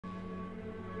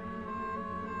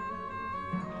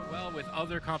well with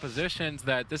other compositions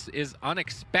that this is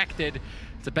unexpected.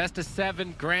 It's a best of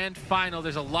 7 grand final.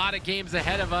 There's a lot of games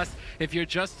ahead of us. If you're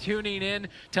just tuning in,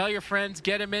 tell your friends,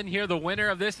 get them in here. The winner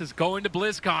of this is going to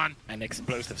BlizzCon. An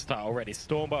explosive start already.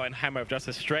 Stormbolt and Hammer of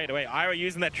Justice straight away. Ira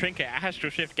using that trinket. Astral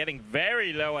Shift getting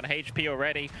very low on HP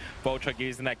already. Voltron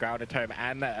using that grounded tome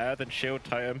and that earthen shield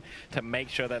tome to make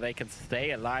sure that they can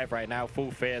stay alive right now. Full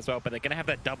fear as well, but they're going to have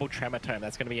that double tremor tome.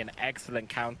 That's going to be an excellent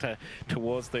counter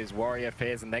towards those warrior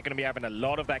fears, and they're going to be having a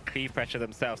lot of that cleave pressure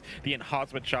themselves. The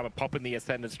enhancement shaman popping the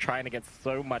ascendants, trying to get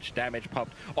so much damage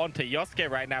popped onto Yosuke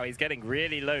right now. He's getting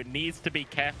really low. Needs to be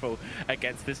careful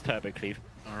against this turbo cleave.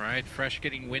 All right, Fresh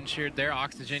getting wind sheared there.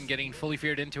 Oxygen getting fully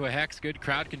feared into a Hex. Good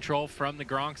crowd control from the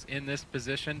Gronks in this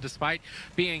position. Despite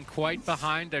being quite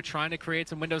behind, they're trying to create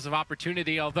some windows of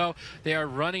opportunity, although they are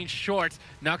running short.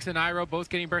 Nux and Iroh both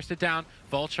getting bursted down.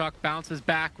 Volchok bounces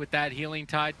back with that Healing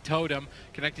Tide totem,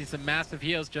 connecting some massive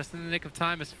heals just in the nick of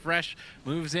time as Fresh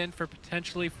moves in for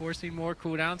potentially forcing more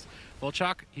cooldowns.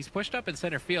 Volchok, he's pushed up in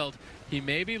center field. He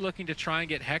may be looking to try and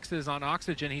get hexes on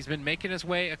Oxygen. He's been making his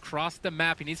way across the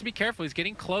map. He needs to be careful. He's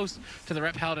getting close to the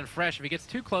Rep Paladin Fresh. If he gets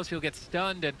too close, he'll get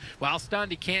stunned, and while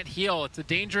stunned, he can't heal. It's a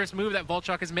dangerous move that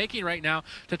Volchok is making right now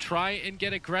to try and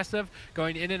get aggressive,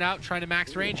 going in and out, trying to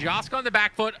max range. Yosk on the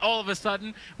back foot all of a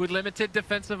sudden with limited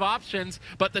defensive options,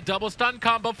 but the double stun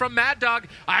combo from Mad Dog.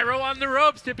 Iroh on the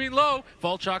ropes, tipping low.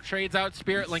 Volchok trades out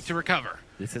Spirit Link to recover.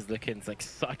 This is looking like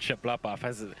such a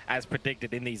bloodbath as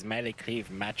predicted in these melee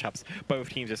cleave matchups. Both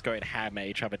teams just going ham at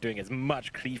each other, doing as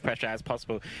much cleave pressure as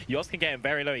possible. Yosk can get him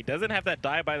very low. He doesn't have that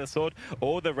die by the sword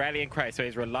or the rallying cry, so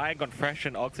he's relying on Fresh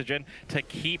and Oxygen to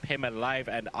keep him alive.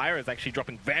 And Ira is actually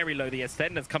dropping very low. The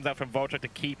Ascendance comes out from Voltron to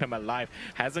keep him alive.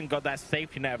 Hasn't got that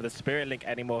safety net of the Spirit Link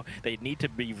anymore. They need to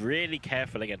be really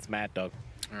careful against Mad Dog.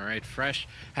 All right, Fresh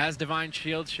has Divine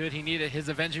Shield should he need it. His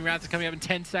Avenging Wrath is coming up in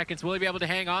 10 seconds. Will he be able to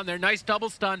hang on there? Nice double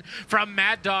stun from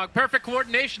Mad Dog. Perfect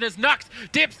coordination as Nux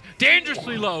dips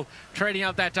dangerously low, trading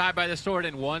out that die by the sword,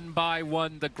 and one by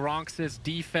one the Gronks'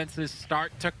 defenses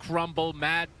start to crumble.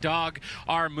 Mad Dog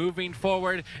are moving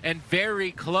forward and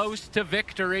very close to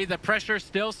victory. The pressure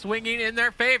still swinging in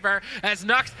their favor as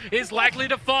Nux is likely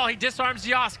to fall. He disarms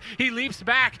Yosk. He leaps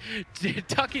back,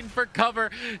 tucking for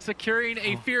cover, securing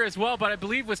a fear as well, but I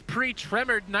believe was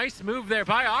pre-tremored. Nice move there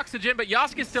by Oxygen, but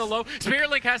Yosk is still low.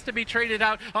 Spirit Link has to be traded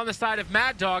out on the side of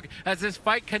Mad Dog as this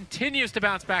fight continues to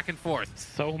bounce back and forth.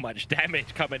 So much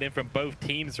damage coming in from both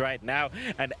teams right now,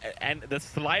 and the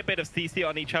slight bit of CC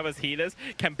on each other's healers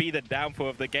can be the downfall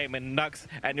of the game, and Nux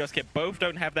and Yosuke both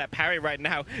don't have that parry right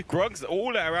now. Gronks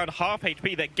all at around half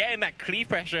HP. They're getting that cleave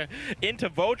pressure into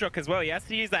Voltron as well. He has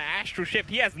to use that Astral Shift.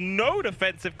 He has no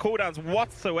defensive cooldowns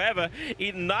whatsoever.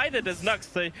 Neither does Nux,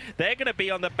 so they're going to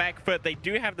be on the back foot. They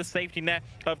do have the safety net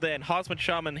of the Enhancement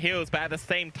Shaman heals, but at the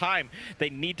same time, they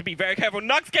need to be very careful.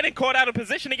 Nux getting caught out of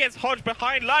position against Hodge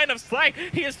behind line of sight.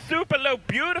 He is super low.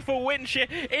 Beautiful wind shear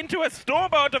into a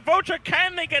Stormbolt to Vulture.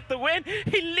 Can they get the win?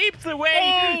 He leaps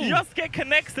away. Yosuke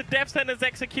connects the Death Sentence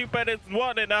execute, but it's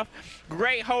not enough.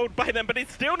 Great hold by them, but he's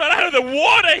still not out of the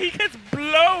water. He gets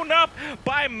blown up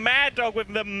by Mad Dog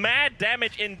with the mad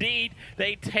damage indeed.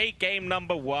 They take game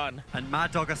number 1. And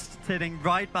Mad Dog are sitting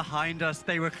right behind us.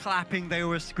 They were clapping, they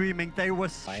were screaming, they were...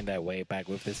 Find their way back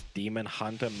with this Demon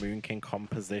Hunter Moon King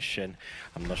composition.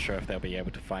 I'm not sure if they'll be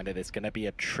able to find it. It's going to be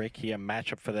a trickier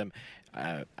matchup for them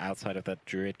outside of that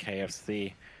Druid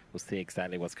KFC. We'll see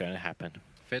exactly what's going to happen.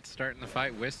 Fitz starting the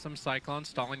fight with some Cyclones,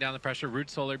 stalling down the pressure. Root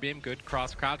Solar Beam, good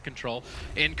cross crowd control.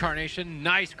 Incarnation,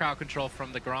 nice crowd control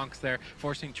from the Gronks there,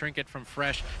 forcing Trinket from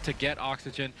Fresh to get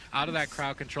Oxygen out of that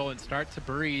crowd control and start to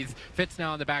breathe. Fitz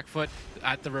now on the back foot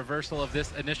at the reversal of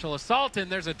this initial assault, and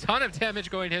there's a ton of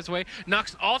damage going his way.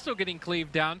 Nux also getting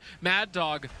cleaved down. Mad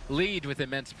Dog lead with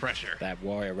immense pressure. That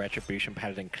Warrior Retribution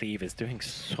Paladin cleave is doing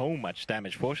so much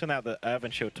damage, forcing out the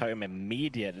Earthen Shield Totem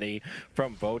immediately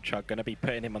from Volchok, going to be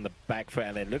putting him on the back foot,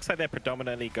 and it looks like they're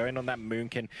predominantly going on that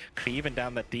Moonkin, cleaving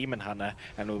down the Demon Hunter,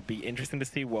 and it will be interesting to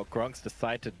see what Gronks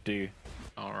decide to do.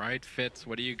 All right, Fitz,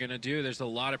 what are you going to do? There's a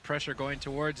lot of pressure going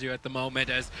towards you at the moment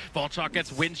as Volchok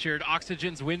gets wind sheared.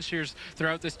 Oxygen's wind shears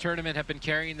throughout this tournament have been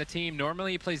carrying the team.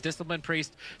 Normally he plays Discipline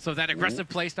Priest, so that aggressive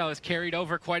playstyle is carried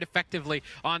over quite effectively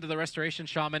onto the Restoration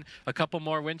Shaman. A couple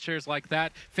more wind shears like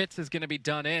that. Fitz is going to be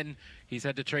done in. He's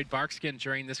had to trade Barkskin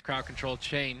during this crowd control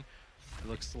chain. It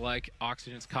looks like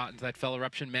Oxygen's caught into that Fell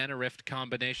Eruption Mana Rift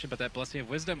combination, but that Blessing of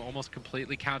Wisdom almost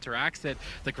completely counteracts it.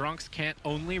 The Gronks can't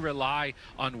only rely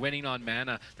on winning on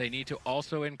mana. They need to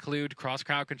also include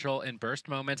cross-crowd control and burst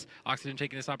moments. Oxygen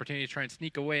taking this opportunity to try and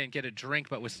sneak away and get a drink,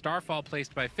 but with Starfall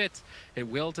placed by Fitz, it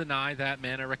will deny that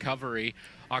mana recovery.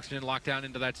 Oxygen locked down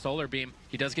into that solar beam.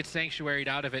 He does get sanctuaried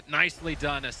out of it. Nicely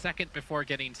done. A second before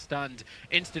getting stunned.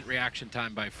 Instant reaction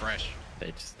time by Fresh.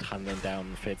 They're just tunneling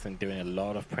down Fitz and doing a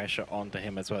lot of pressure onto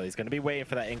him as well. He's going to be waiting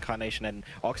for that incarnation, and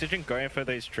Oxygen going for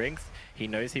those drinks. He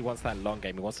knows he wants that long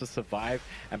game. He wants to survive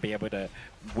and be able to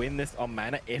win this on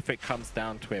mana if it comes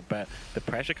down to it. But the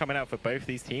pressure coming out for both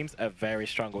these teams are very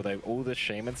strong. Although all the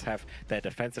Shamans have their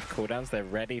defensive cooldowns, they're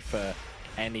ready for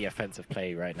any offensive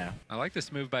play right now. I like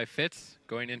this move by Fitz,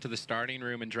 going into the starting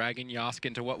room and dragging Yosk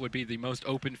into what would be the most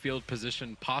open field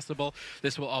position possible.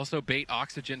 This will also bait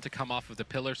Oxygen to come off of the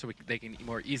pillar so they can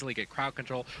more easily get crowd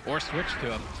control or switch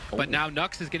to him. But now Nux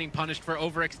is getting punished for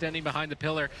overextending behind the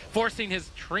pillar, forcing his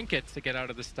trinkets to get out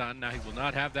of the stun. Now he will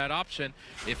not have that option.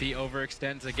 If he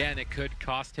overextends again, it could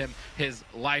cost him his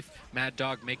life. Mad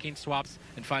Dog making swaps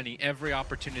and finding every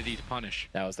opportunity to punish.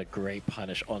 That was a great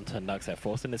punish onto Nux there,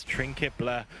 forcing his trinket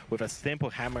blur with a simple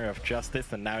hammer of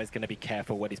justice, and now he's going to be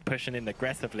careful what he's pushing in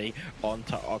aggressively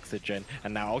onto Oxygen.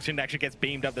 And now Oxygen actually gets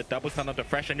beamed up, the double stun onto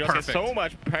Fresh, and you're seeing so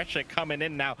much pressure coming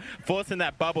in now, forcing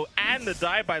that bubble and the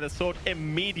dive by the sword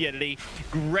immediately.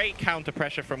 Great counter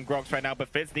pressure from Gronks right now, but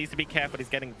Fitz needs to be careful. He's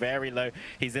getting very low.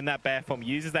 He's in that bear form,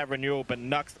 uses that renewal, but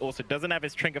Nux also doesn't have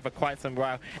his trinket for quite some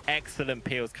while. Excellent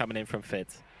peels coming in from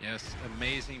Fitz. Yes,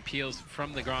 amazing peels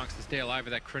from the Gronks to stay alive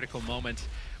at that critical moment.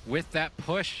 With that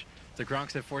push, the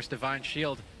Gronks have forced Divine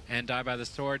Shield and die by the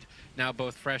sword. Now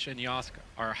both Fresh and Yosk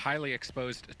are highly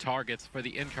exposed targets for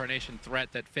the incarnation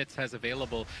threat that Fitz has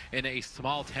available in a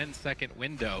small 10-second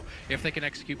window. If they can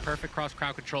execute perfect cross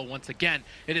crowd control once again,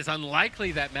 it is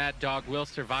unlikely that Mad Dog will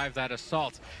survive that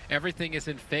assault. Everything is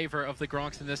in favor of the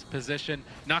Gronks in this position.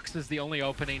 Nux is the only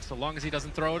opening, so long as he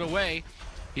doesn't throw it away.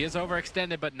 He is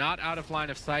overextended, but not out of line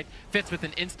of sight. Fitz with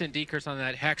an instant decurse on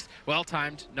that Hex.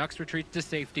 Well-timed. Nux retreats to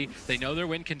safety. They know their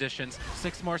win conditions.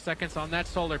 6 more seconds on that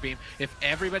solar beam. If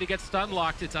everybody gets stun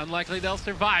locked, it's unlikely they'll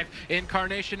survive.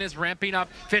 Incarnation is ramping up.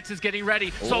 Fitz is getting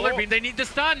ready. Solar beam, they need the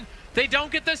stun. They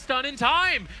don't get the stun in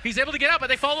time. He's able to get out, but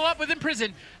they follow up with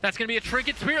Imprison. That's going to be a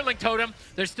Trinket Spirit Link Totem.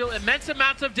 There's still immense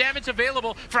amounts of damage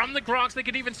available from the Gronks. They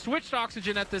could even switch to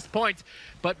Oxygen at this point.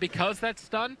 But because that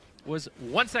stun was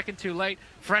 1 second too late,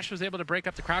 Fresh was able to break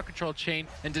up the crowd control chain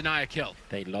and deny a kill.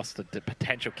 They lost the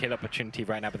potential kill opportunity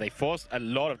right now, but they forced a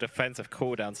lot of defensive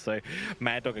cooldowns, so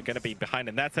Mad Dog are going to be behind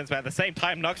in that sense. But at the same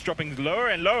time, Nux dropping lower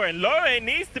and lower and lower. He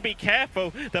needs to be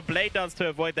careful. The Blade Dance to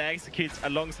avoid the executes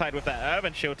alongside with that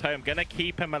Urban Shield Tome, going to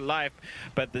keep him alive.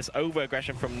 But this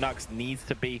over-aggression from Nux needs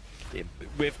to be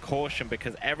with caution,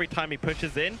 because every time he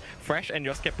pushes in, Fresh and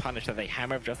Yosk get punished, and they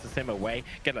hammer of Justice him away,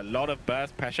 get a lot of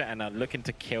burst pressure, and are looking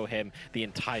to kill him the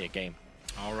entire game.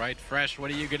 All right, Fresh, what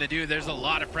are you going to do? There's a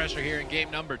lot of pressure here in game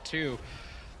number 2.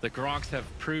 The Gronks have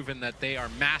proven that they are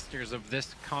masters of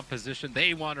this composition.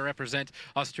 They want to represent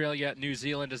Australia, New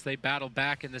Zealand as they battle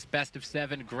back in this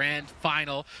best-of-7 grand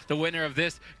final. The winner of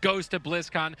this goes to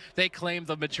BlizzCon. They claim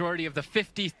the majority of the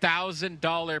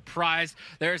 $50,000 prize.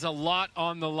 There's a lot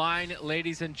on the line,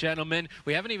 ladies and gentlemen.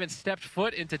 We haven't even stepped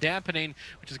foot into dampening,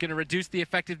 which is going to reduce the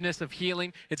effectiveness of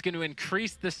healing. It's going to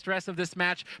increase the stress of this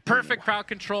match. Perfect crowd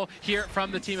control here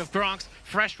from the team of Gronks.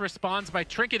 Fresh responds by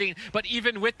trinketing, but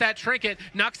even with that trinket,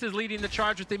 Nux is leading the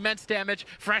charge with immense damage.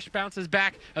 Fresh bounces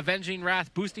back, Avenging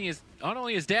Wrath, boosting his not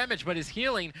only his damage, but his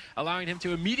healing, allowing him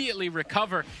to immediately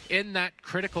recover in that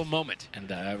critical moment. And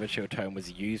the Urban Shield Tome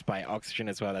was used by Oxygen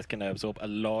as well. That's going to absorb a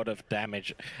lot of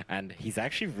damage. And he's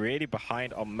actually really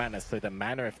behind on mana, so the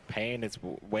mana of pain is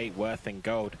way worth in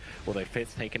gold. Although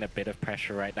Fitz taking a bit of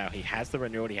pressure right now. He has the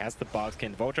renewal, he has the Bark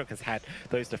Skin. Voltron has had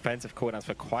those defensive cooldowns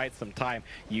for quite some time.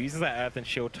 Uses that Earth and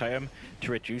Shield Tome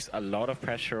to reduce a lot of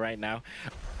pressure right now.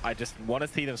 I just want to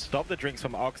see them stop the drinks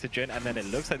from Oxygen, and then it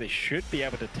looks like they should be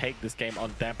able to take this game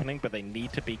on dampening, but they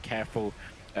need to be careful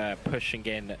pushing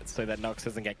in so that Nox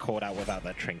doesn't get caught out without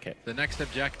that trinket. The next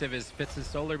objective is Fitz's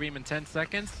Solar Beam in 10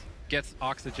 seconds, gets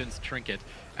Oxygen's trinket.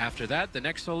 After that, the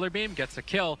next Solar Beam gets a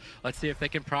kill. Let's see if they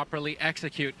can properly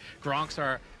execute. Gronks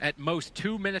are at most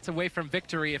 2 minutes away from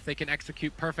victory if they can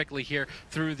execute perfectly here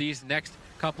through these next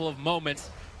couple of moments.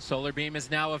 Solar Beam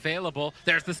is now available.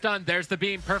 There's the stun, there's the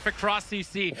beam, perfect cross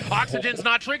CC. Oxygen's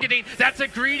not trinketing, that's a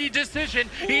greedy decision.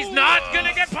 He's not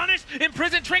gonna get punished.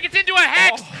 Imprison trinkets into a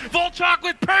Hex. Volchok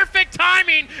with perfect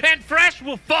timing, and Fresh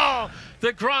will fall.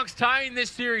 The Gronks tying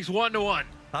this series 1-1.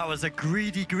 That was a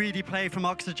greedy play from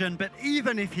Oxygen, but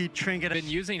even if he trinket Been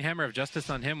using Hammer of Justice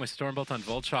on him with Stormbolt on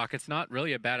Volchok. It's not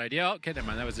really a bad idea. Oh, okay, never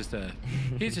mind. That was just a...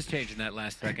 He's just changing that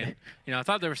last second. You know, I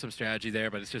thought there was some strategy there,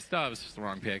 but it's just... Oh, it was just the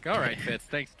wrong pick. All right, Fitz.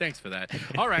 Thanks for that.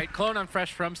 All right, clone on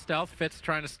Fresh from Stealth. Fitz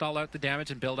trying to stall out the damage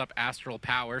and build up Astral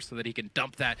Power so that he can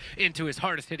dump that into his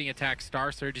hardest hitting attack,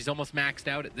 Star Surge. He's almost maxed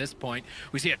out at this point.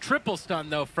 We see a triple stun,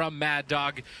 though, from Mad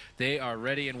Dog. They are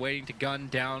ready and waiting to gun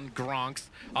down Gronks.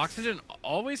 Oxygen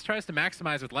always tries to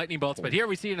maximize with lightning bolts, but here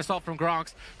we see an assault from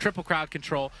Gronks, triple crowd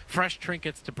control, fresh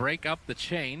trinkets to break up the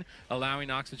chain, allowing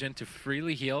Oxygen to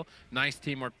freely heal. Nice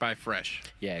teamwork by Fresh.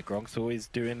 Yeah, Gronks always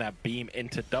doing that beam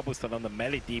into double stun on the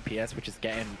melee DPS, which is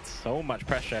getting so much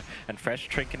pressure, and Fresh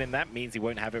trinketing that means he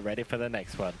won't have it ready for the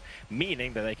next one,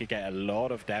 meaning that they could get a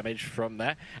lot of damage from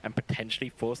that and potentially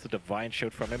force the Divine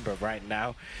Shield from him. But right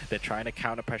now, they're trying to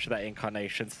counter pressure that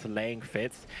Incarnation, slaying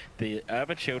Fitz. The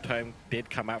Urban Shield Tome did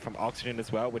come out from Oxygen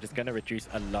as well, which is going to reduce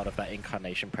a lot of that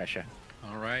Incarnation pressure.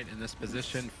 All right, in this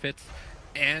position, Fitz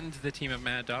and the team of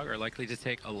Mad Dog are likely to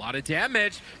take a lot of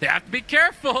damage. They have to be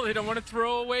careful. They don't want to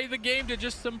throw away the game to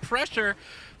just some pressure.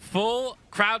 Full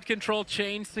crowd control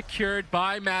chain secured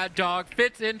by Mad Dog.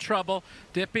 Fitz in trouble,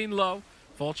 dipping low.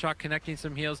 Volchok connecting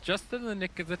some heals just in the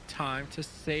nick of the time to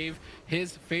save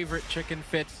his favorite chicken,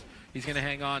 Fitz. He's going to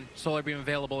hang on. Solar Beam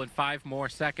available in 5 more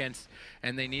seconds,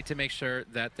 and they need to make sure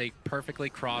that they perfectly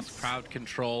cross crowd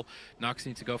control. Nux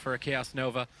needs to go for a Chaos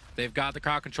Nova. They've got the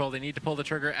crowd control. They need to pull the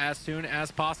trigger as soon as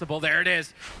possible. There it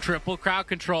is. Triple crowd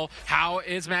control. How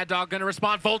is Mad Dog going to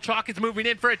respond? Volchok is moving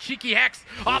in for a cheeky Hex.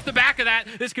 Off the back of that,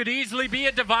 this could easily be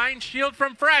a Divine Shield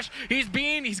from Fresh. He's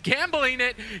gambling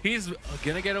it. He's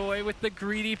going to get away with the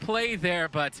greedy play there,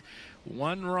 but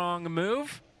one wrong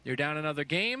move. You're down another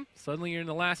game, suddenly you're in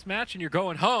the last match, and you're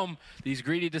going home. These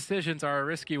greedy decisions are a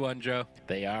risky one, Joe.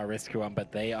 They are a risky one,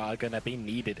 but they are going to be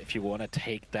needed if you want to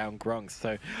take down Gronks.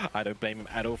 So I don't blame him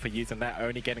at all for using that,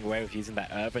 only getting away with using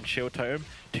that Urban Shield Tome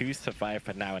to survive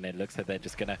for now, and it looks like they're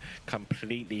just going to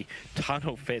completely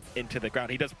tunnel Fitz into the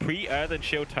ground. He does pre-Earthen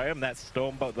Shield Tome, that's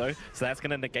Stormbolt though, so that's going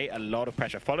to negate a lot of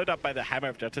pressure. Followed up by the Hammer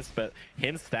of Justice, but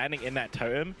him standing in that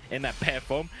Tome, in that pair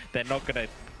form, they're not going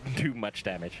to do much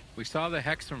damage. We saw the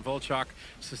Hex from Volchok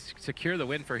secure the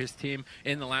win for his team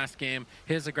in the last game.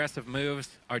 His aggressive moves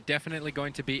are definitely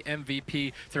going to be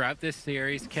MVP throughout this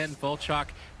series. Can Volchok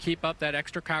keep up that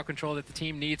extra crowd control that the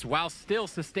team needs while still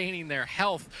sustaining their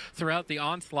health throughout the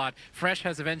onslaught? Fresh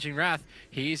has Avenging Wrath.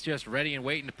 He's just ready and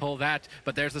waiting to pull that,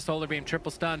 but there's the Solar Beam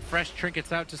triple stun. Fresh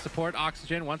trinkets out to support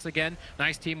Oxygen once again.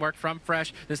 Nice teamwork from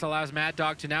Fresh. This allows Mad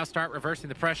Dog to now start reversing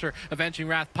the pressure. Avenging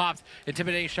Wrath pops.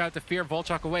 Intimidating shout to fear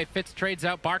Volchok away. Fitz trades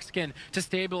out Barkskin to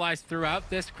stabilize throughout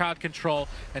this crowd control,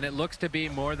 and it looks to be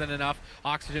more than enough.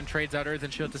 Oxygen trades out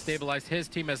Earthen Shield to stabilize his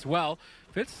team as well.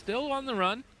 Fitz still on the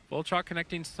run. Volchok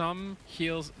connecting some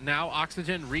heals now.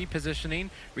 Oxygen repositioning,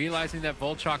 realizing that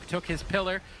Volchok took his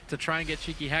pillar to try and get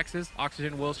cheeky hexes.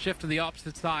 Oxygen will shift to the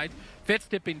opposite side. Fitz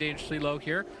dipping dangerously low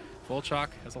here. Volchok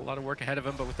has a lot of work ahead of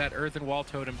him, but with that Earthen Wall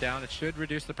Totem down, it should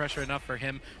reduce the pressure enough for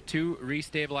him to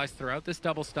restabilize throughout this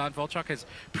double stun. Volchok has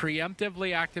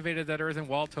preemptively activated that Earthen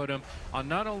Wall Totem on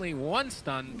not only 1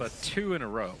 stun, but 2 in a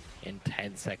row. In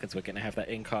 10 seconds, we're going to have that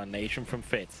Incarnation from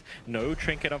Fitz. No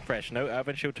Trinket on Fresh, no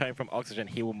Urban Shield Tome from Oxygen.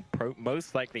 He will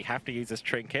most likely have to use this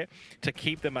Trinket to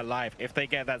keep them alive. If they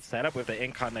get that setup with the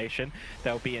Incarnation,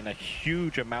 they'll be in a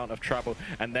huge amount of trouble.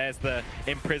 And there's the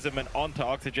Imprisonment onto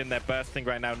Oxygen. They're bursting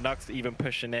right now. Nux even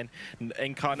pushing in.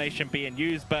 Incarnation being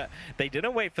used, but they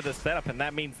didn't wait for the setup, and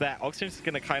that means that Oxygen's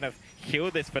going to kind of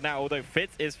heal this for now. Although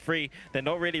Fitz is free, they're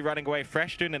not really running away.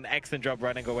 Fresh doing an excellent job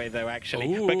running away though,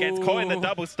 actually. Ooh. But gets caught in the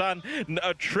double stun.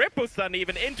 A triple stun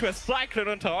even into a Cyclone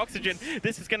onto Oxygen.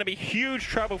 This is going to be huge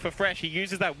trouble for Fresh. He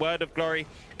uses that Word of Glory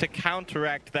to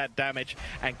counteract that damage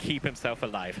and keep himself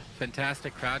alive.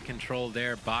 Fantastic crowd control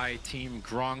there by Team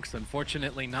Gronks.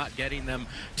 Unfortunately not getting them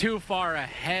too far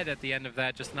ahead at the end of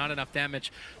that. Just not enough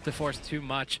damage to force too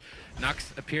much. Nux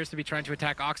appears to be trying to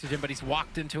attack Oxygen, but he's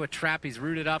walked into a trap. He's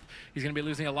rooted up. He's going to be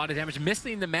losing a lot of damage.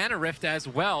 Missing the Mana Rift as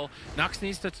well. Nux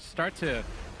needs to start to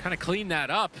kind of clean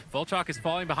that up. Volchok is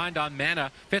falling behind on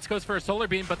mana. Fitz goes for a Solar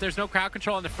Beam, but there's no crowd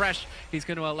control on the Fresh. He's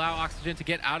going to allow Oxygen to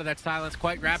get out of that silence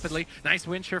quite rapidly. Nice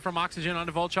wind shear from Oxygen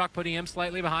onto Volchok, putting him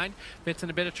slightly behind. Fitz in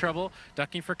a bit of trouble,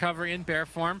 ducking for cover in bear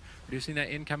form. reducing that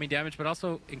incoming damage, but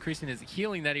also increasing his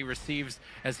healing that he receives,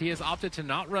 as he has opted to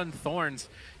not run Thorns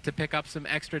to pick up some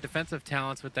extra defensive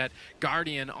talents with that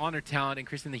Guardian Honor talent,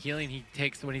 increasing the healing he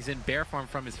takes when he's in bear form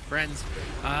from his friends.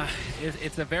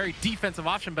 It's a very defensive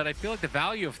option, but I feel like the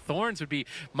value of Thorns would be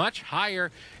much higher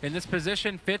in this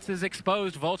position. Fitz is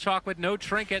exposed. Volchok with no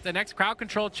trinket. The next crowd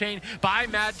control chain by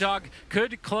Mad Dog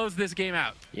could close this game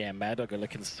out. Yeah, Mad Dog are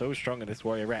looking so strong in this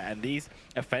Warrior Rat, and these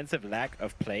offensive lack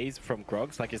of plays from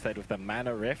Gronks, like you said, with the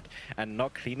Mana Rift and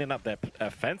not cleaning up their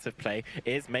offensive play,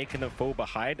 is making them fall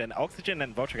behind. And Oxygen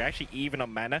and Volchok actually even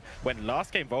on mana, when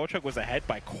last game Volchok was ahead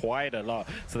by quite a lot.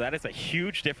 So that is a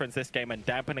huge difference this game, and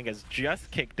dampening has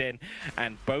just kicked in,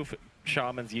 and both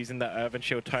Shamans using the Earthen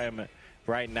Shield Tome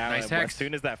right now. Nice and hex. as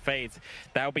soon as that fades,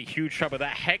 that'll be huge trouble.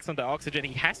 That hex on the Oxygen,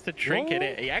 he has to trinket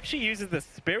it. He actually uses the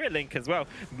Spirit Link as well,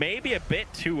 maybe a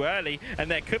bit too early, and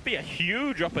there could be a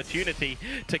huge opportunity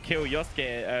to kill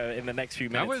Yosuke in the next few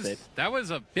minutes. That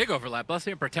was a big overlap.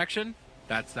 Blessing and Protection,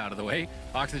 that's out of the way.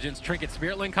 Oxygen's Trinket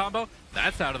Spirit Link combo,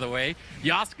 that's out of the way.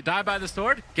 Yosk die by the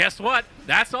sword, guess what?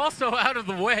 That's also out of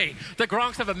the way. The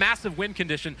Gronks have a massive win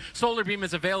condition. Solar Beam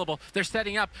is available. They're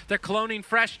setting up. They're cloning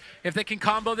fresh. If they can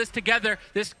combo this together,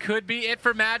 this could be it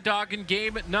for Mad Dog in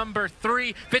game number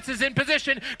 3. Fitz is in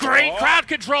position. Great crowd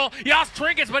control. Yosk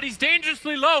trinkets, but he's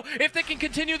dangerously low. If they can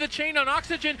continue the chain on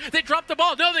Oxygen, they drop the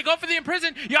ball. No, they go for the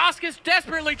Imprison. Yosk is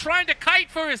desperately trying to kite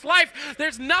for his life.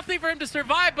 There's nothing for him to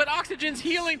survive, but Oxygen's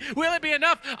healing. Will it be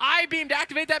enough? I-Beam to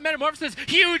activate that Metamorphosis.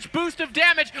 Huge boost of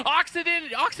damage. Oxygen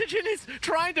is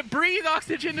trying to breathe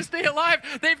oxygen to stay alive.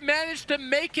 They've managed to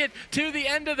make it to the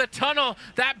end of the tunnel.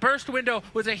 That burst window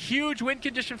was a huge win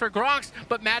condition for Gronks,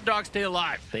 but Mad Dog stay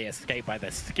alive. They escape by the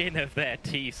skin of their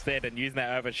teeth, Sid, and using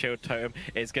that Earthen Shield Totem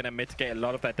is going to mitigate a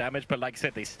lot of that damage. But like I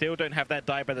said, they still don't have that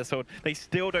die by the sword. They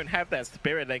still don't have that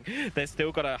Spirit Link. They've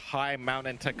still got a high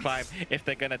mountain to climb if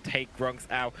they're going to take Gronks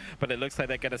out. But it looks like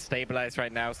they're going to stabilize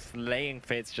right now, slaying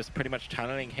Fitz, just pretty much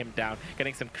tunneling him down,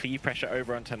 getting some cleave pressure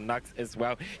over onto Nux as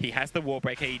well. He has the Wall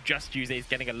Breaker. He just used it. He's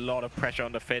getting a lot of pressure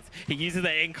on the Fitz. He uses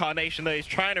the Incarnation, though. He's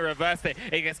trying to reverse it.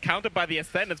 It gets countered by the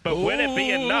Ascendants, but will it be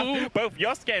enough? Both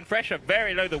Yosuke and Fresh are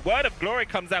very low. The Word of Glory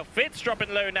comes out. Fitz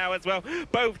dropping low now as well.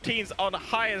 Both teams on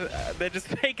high. They're just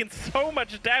taking so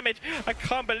much damage. I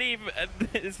can't believe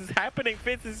this is happening.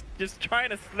 Fitz is just trying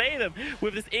to slay them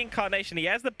with this Incarnation. He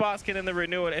has the Baskin and the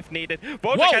Renewal if needed.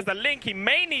 Volchok has the Link. He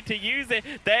may need to use it.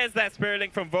 There's that Spirit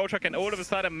Link from Volchok, and all of a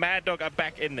sudden Mad Dog are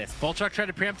back in this. Volchok tried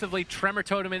to preemptively Tremor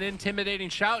Totem an intimidating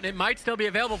shout, and it might still be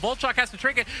available. Volchok has to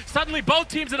trinket. Suddenly both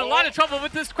teams in a lot of trouble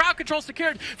with this crowd control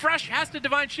secured. Fresh has to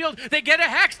Divine Shield. They get a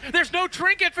Hex. There's no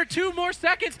trinket for 2 more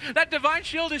seconds. That Divine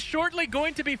Shield is shortly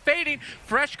going to be fading.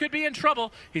 Fresh could be in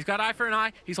trouble. He's got eye for an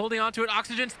eye. He's holding on to it.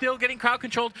 Oxygen still getting crowd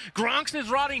controlled. Gronks is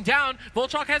rotting down.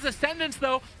 Volchok has Ascendance,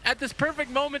 though, at this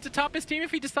perfect moment to top his team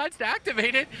if he decides to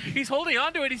activate it. He's holding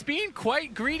on to it. He's being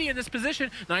quite greedy in this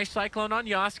position. Nice Cyclone on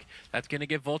Yosk. That's going to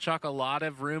give Volchok a lot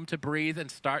of room to breathe and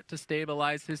start to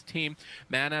stabilize his team.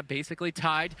 Mana basically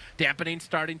tied. Dampening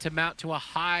starting to mount to a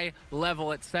high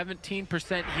level at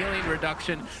 17% healing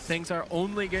reduction. Things are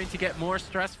only going to get more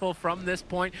stressful from this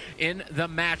point in the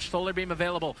match. Solar Beam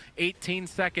available. 18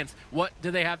 seconds. What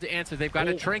do they have to answer? They've got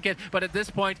a trinket, but at this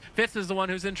point, Fitz is the one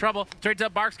who's in trouble. Trades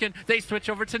up Barkskin. They switch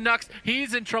over to Nux.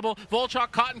 He's in trouble.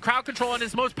 Volchok caught in crowd control on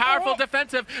his most powerful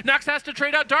defensive. Nux has to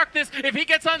trade out Darkness. If he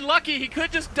gets unlucky, he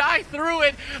could just die through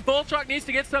it. Volchok needs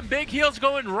to get some big heals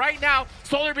going right now.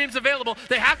 Solar Beam's available.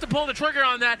 They have to pull the trigger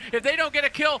on that. If they don't get a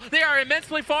kill, they are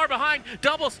immensely far behind.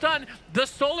 Double stun. The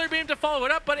Solar Beam to follow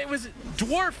it up, but it was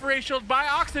dwarf ratioed by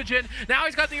Oxygen. Now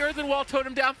he's got the Earthen Wall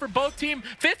Totem down for both teams.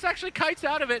 Fitz actually kites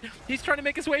out of it. He's trying to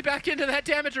make his way back into that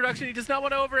damage reduction. He does not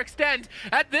want to overextend.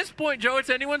 At this point, Joe, it's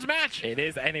anyone's match. It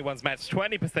is anyone's match.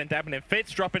 20% dampening.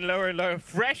 Fitz dropping lower and lower.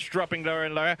 Fresh dropping lower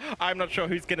and lower. I'm not sure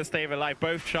who's going to stay alive.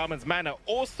 Both Shaman's mana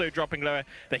also dropping lower.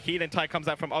 The Healing Tide comes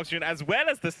out from Oxygen as well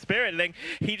as the Spirit Link.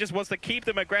 He just wants to keep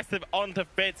them aggressive onto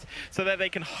Fitz so that they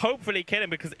can hopefully kill him,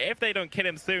 because if they don't kill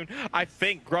him soon, I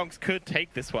think Gronks could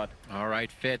take this one. All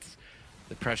right, Fitz.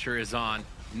 The pressure is on.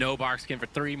 No Barkskin for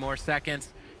 3 more seconds.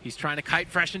 He's trying to kite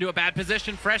Fresh into a bad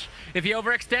position. Fresh, if he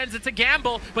overextends, it's a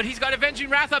gamble, but he's got Avenging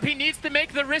Wrath up. He needs to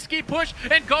make the risky push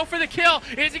and go for the kill.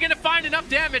 Is he going to find enough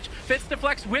damage? Fitz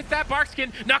deflects with that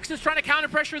Barkskin. Nux is trying to counter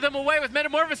pressure them away with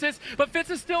Metamorphosis, but Fitz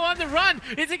is still on the run.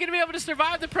 Is he going to be able to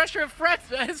survive the pressure of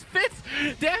Fitz?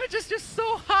 Damage is just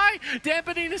so high.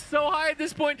 Dampening is so high at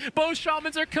this point. Both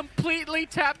Shamans are completely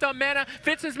tapped on mana.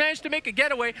 Fitz has managed to make a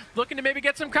getaway, looking to maybe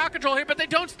get some crowd control here, but they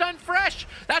don't stun Fresh.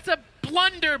 That's a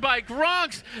blunder by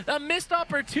Gronks. A missed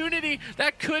opportunity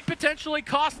that could potentially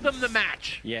cost them the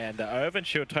match. Yeah, and the Earthen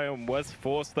Shield Tome was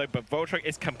forced though, but Voltron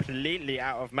is completely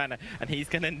out of mana, and he's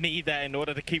going to need that in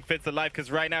order to keep Fitz alive,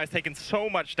 because right now he's taking so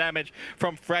much damage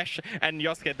from Fresh and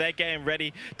Yosuke. They're getting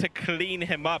ready to clean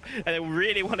him up, and they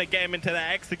really want to get him into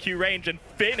that execute range and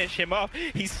finish him off.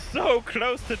 He's so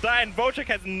close to dying. Voltron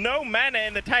has no mana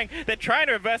in the tank. They're trying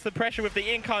to reverse the pressure with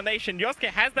the Incarnation. Yosuke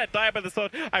has that die by the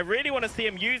sword. I really want to see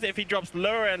him use it if he drops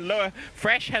lower and lower.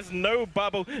 Fresh has no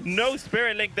bubble, no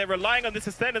Spirit Link. They're relying on this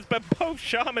Ascendance, but both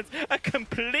Shamans are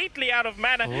completely out of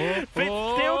mana. Fitz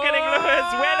still getting lower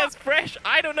as well as Fresh.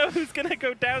 I don't know who's going to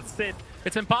go down, Sid.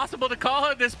 It's impossible to call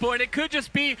at this point. It could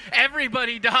just be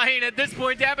everybody dying at this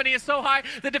point. Dabney is so high,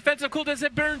 the defensive cooldowns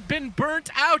have been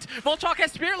burnt out. Volchok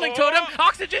has Spirit Link Totem.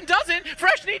 Oxygen doesn't.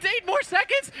 Fresh needs 8 more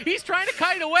seconds. He's trying to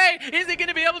kite away. Is he going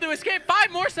to be able to escape?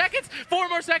 5 more seconds. 4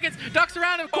 more seconds. Ducks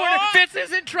around in the corner. Fitz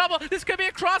is in trouble. This could be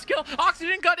a cross kill.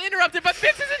 Oxygen got interrupted, but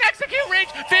Fitz is in execute range.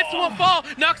 Fitz will fall.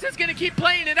 Nux is going to keep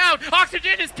playing it out.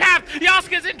 Oxygen is tapped.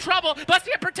 Yasuke's in trouble. Let's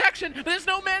get protection, but there's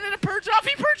no mana to purge it off.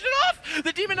 He purged it off.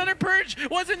 The Demon Hunter purge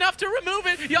was enough to remove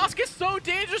it. Yasuke's so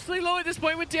dangerously low at this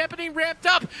point with dampening ramped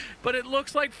up, but it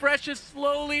looks like Fresh is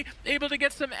slowly able to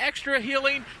get some extra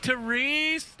healing to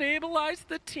re-stabilize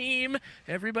the team.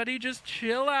 Everybody just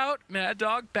chill out. Mad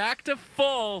Dog back to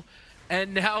full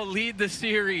and now lead the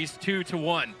series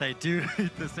 2-1. They do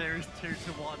lead the series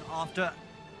 2-1 after...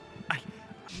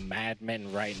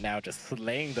 Madmen right now just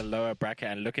slaying the lower bracket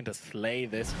and looking to slay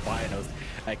this finals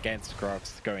against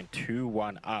Gronks, going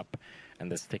 2-1 up. And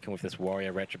they're sticking with this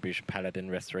Warrior Retribution, Paladin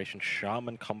Restoration,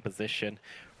 Shaman composition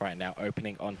right now,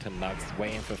 opening onto Nugs,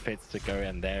 waiting for Fitz to go,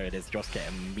 and there it is. Josuke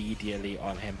immediately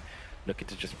on him, looking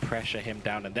to just pressure him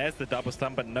down. And there's the double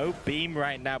stun, but no beam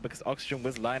right now because Oxygen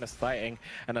was line of sighting,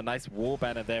 and a nice wall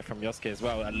banner there from Yosuke as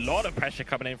well. A lot of pressure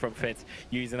coming in from Fitz,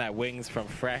 using that wings from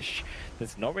Fresh.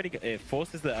 It's not really good. It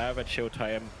forces the Earthen Shield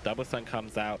Tome. Double stun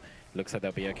comes out. Looks like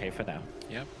they'll be okay for now.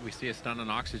 Yep, we see a stun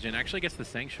on Oxygen. Actually gets the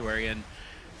Sanctuary, and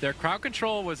their crowd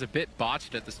control was a bit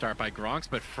botched at the start by Gronks,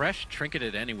 but Fresh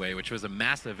trinketed anyway, which was a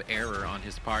massive error on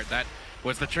his part. That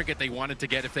was the trinket they wanted to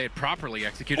get if they had properly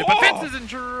executed. But Fitz is in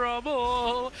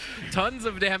trouble. Tons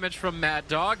of damage from Mad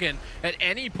Dog, and at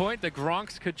any point the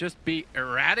Gronks could just be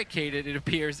eradicated, it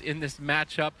appears, in this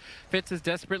matchup. Fitz is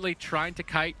desperately trying to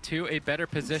kite to a better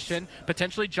position,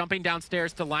 potentially jumping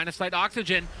downstairs to line of sight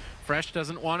Oxygen. Fresh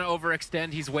doesn't want to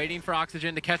overextend. He's waiting for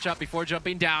Oxygen to catch up before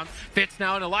jumping down. Fitz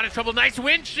now in a lot of trouble. Nice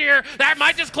wind shear. That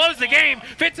might just close the game.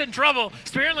 Fitz in trouble.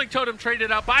 Spirit Link Totem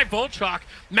traded out by Volchok.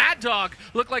 Mad Dog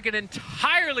look like an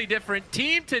entirely different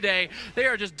team today. They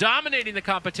are just dominating the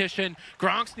competition.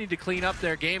 Gronks need to clean up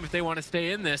their game if they want to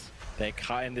stay in this. They're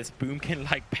cutting this Boomkin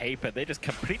like paper. They're just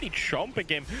completely chomping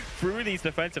him through these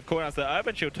defensive corners. The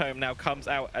Earthen Shield Tome now comes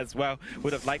out as well.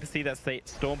 Would have liked to see that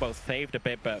Stormbolt saved a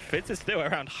bit, but Fitz is still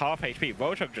around half HP.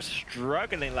 Volchok just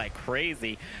struggling like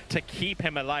crazy to keep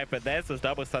him alive, but there's this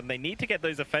double stun. They need to get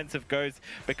those offensive goes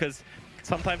because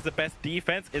sometimes the best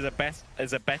defense is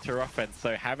a better offense.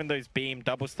 So having those beam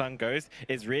double stun goes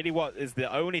is really what is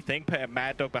the only thing putting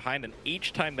Mad Dog behind, and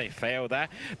each time they fail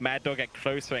that, Mad Dog get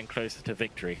closer and closer to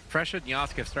victory. Fresh and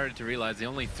Yasuke have started to realize the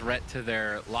only threat to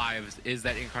their lives is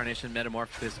that Incarnation,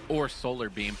 Metamorphosis, or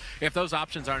Solar Beam. If those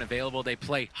options aren't available, they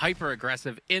play hyper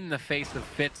aggressive in the face of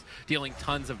Fitz, dealing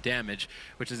tons of damage,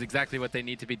 which is exactly what they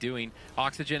need to be doing.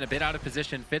 Oxygen a bit out of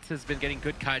position. Fitz has been getting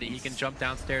good kiting. He can jump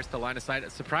downstairs to line of sight.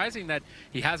 It's surprising that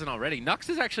he hasn't already. Nux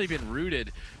has actually been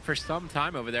rooted for some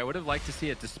time over there. Would have liked to see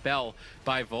a dispel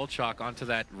by Volchok onto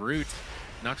that root.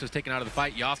 Nux was taken out of the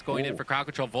fight. Yas going in for crowd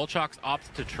control. Volchok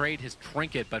opts to trade his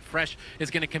trinket, but Fresh is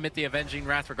going to commit the Avenging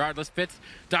Wrath regardless. Fitz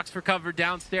ducks for cover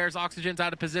downstairs. Oxygen's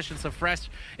out of position, so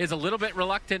Fresh is a little bit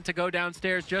reluctant to go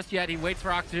downstairs just yet. He waits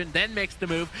for Oxygen, then makes the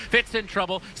move. Fitz in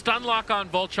trouble. Stun lock on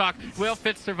Volchok. Will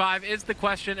Fitz survive is the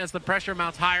question as the pressure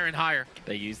mounts higher and higher.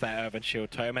 They use that Earthen Shield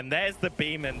Tome, and there's the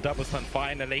beam and double stun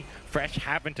finally. Fresh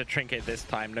having to trinket this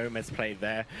time. No misplay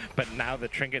there, but now the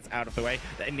trinket's out of the way.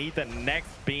 They need the next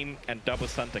beam and double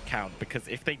stun to count, because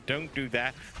if they don't do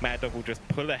that, Mad Dog will just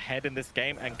pull ahead in this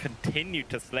game and continue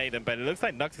to slay them. But it looks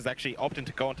like Nux is actually opting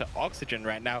to go onto Oxygen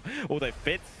right now, although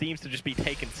Fitz seems to just be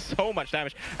taking so much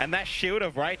damage. And that Shield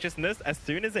of Righteousness, as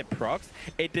soon as it procs,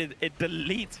 it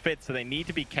deletes Fitz, so they need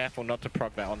to be careful not to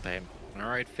proc that onto him. All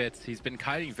right, Fitz. He's been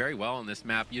kiting very well on this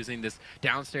map using this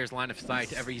downstairs line of sight.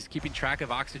 He's keeping track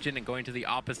of oxygen and going to the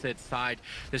opposite side.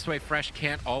 This way, Fresh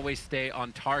can't always stay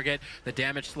on target. The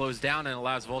damage slows down and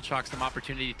allows Volchok some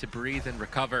opportunity to breathe and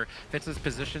recover. Fitz's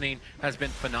positioning has been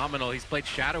phenomenal. He's played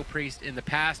Shadow Priest in the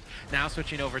past, now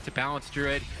switching over to Balanced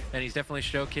Druid, and he's definitely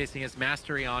showcasing his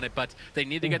mastery on it, but they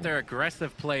need to get their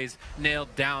aggressive plays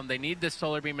nailed down. They need this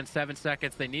Solar Beam in 7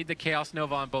 seconds. They need the Chaos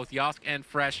Nova on both Yosk and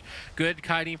Fresh. Good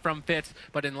kiting from Fitz.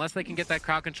 But unless they can get that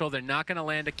crowd control, they're not going to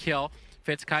land a kill.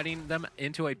 Fitz kiting them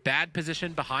into a bad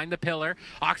position behind the pillar.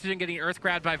 Oxygen getting earth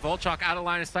grabbed by Volchok out of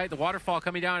line of sight. The waterfall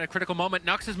coming down at a critical moment.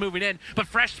 Nux is moving in, but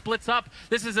Fresh splits up.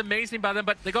 This is amazing by them,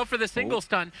 but they go for the single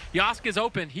stun. Yosk is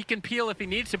open. He can peel if he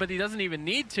needs to, but he doesn't even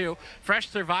need to. Fresh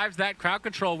survives that crowd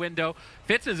control window.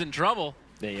 Fitz is in trouble.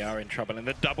 They are in trouble, and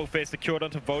the double fist secured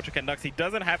onto Volchok and Nux. He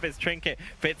doesn't have his trinket.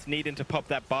 Fitz needing to pop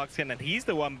that bark skin, and he's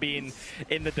the one being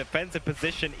in the defensive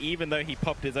position, even though he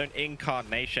popped his own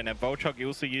incarnation. And Volchok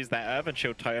also used that Earthen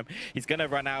Shield totem. He's going to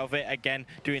run out of it again,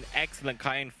 doing excellent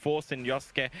kiting, forcing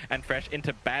Yosuke and Fresh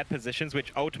into bad positions,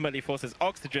 which ultimately forces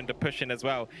Oxygen to push in as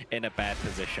well in a bad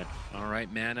position. All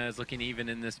right, mana is looking even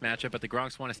in this matchup, but the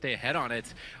Gronks want to stay ahead on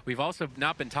it. We've also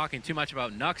not been talking too much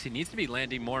about Nux. He needs to be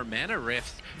landing more mana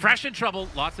rifts. Fresh in trouble.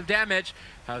 Lots of damage.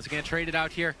 How's he going to trade it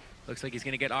out here? Looks like he's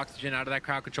going to get Oxygen out of that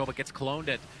crowd control, but gets cloned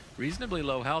at reasonably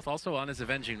low health. Also on his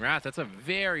Avenging Wrath. That's a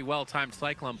very well-timed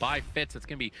Cyclone by Fitz. It's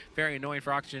going to be very annoying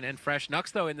for Oxygen and Fresh. Nux,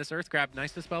 though, in this Earth Grab.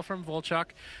 Nice dispel from Volchok.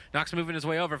 Nux moving his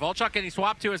way over. Volchok getting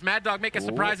swapped to his Mad Dog. Make a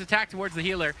surprise attack towards the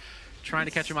healer. Trying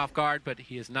to catch him off guard, but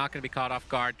he is not going to be caught off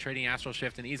guard. Trading Astral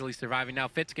Shift and easily surviving. Now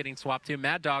Fitz getting swapped to.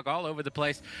 Mad Dog all over the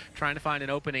place, trying to find an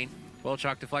opening.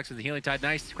 Volchok deflects with the Healing Tide.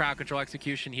 Nice crowd control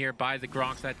execution here by the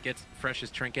Gronks. That gets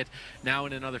Fresh's trinket. Now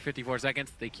in another 54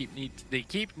 seconds, they keep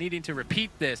needing to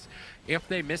repeat this. If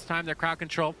they mistime their crowd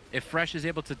control, if Fresh is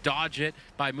able to dodge it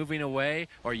by moving away,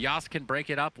 or Yas can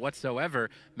break it up whatsoever,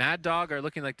 Mad Dog are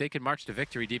looking like they can march to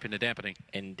victory deep into dampening.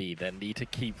 Indeed, they need to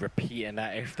keep repeating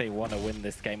that if they want to win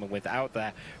this game, and without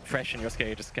that, Fresh and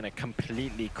Yosuke are just going to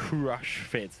completely crush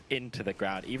Fitz into the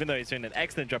ground. Even though he's doing an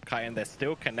excellent job kiting, they're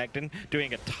still connecting,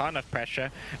 doing a ton of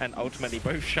pressure, and ultimately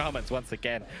both Shamans once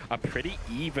again are pretty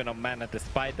even on mana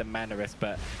despite the mana risk,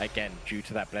 but again, due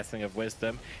to that Blessing of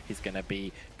Wisdom, he's going to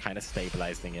be kind of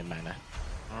stabilizing in mana.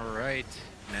 All right,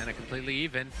 mana completely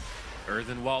even.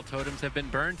 Earthen Wall totems have been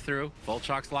burned through.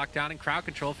 Volchok's locked down in crowd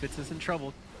control. Fitz is in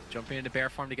trouble. Jumping into bear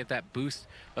form to get that boost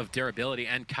of durability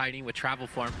and kiting with travel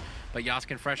form. But Yosk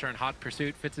and Fresh are in hot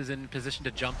pursuit. Fitz is in position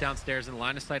to jump downstairs in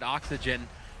line of sight Oxygen.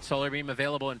 Solar Beam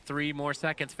available in 3 more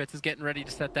seconds. Fitz is getting ready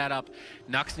to set that up.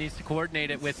 Nux needs to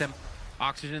coordinate it with him.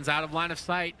 Oxygen's out of line of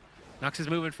sight. Nux is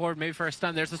moving forward, maybe for a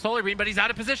stun. There's the Solar Beam, but he's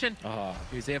out of position.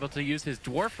 He's able to use his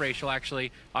Dwarf Racial,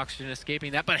 actually. Oxygen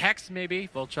escaping that, but Hex maybe.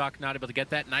 Volchok not able to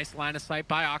get that. Nice line of sight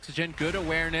by Oxygen. Good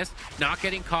awareness, not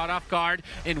getting caught off guard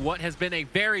in what has been a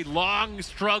very long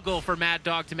struggle for Mad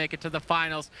Dog to make it to the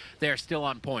finals. They're still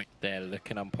on point. They're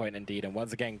looking on point indeed, and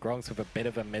once again, Gronks with a bit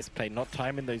of a misplay, not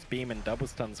timing those beam and double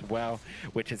stuns well,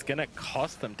 which is going to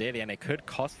cost them dearly, and it could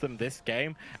cost them this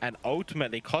game, and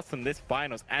ultimately cost them this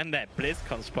finals and that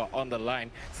BlizzCon spot on the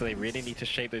line. So they really need to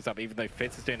shape those up, even though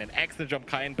Fitz is doing an excellent job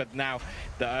kiting, but now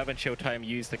the Earthen Shield time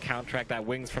used to counteract that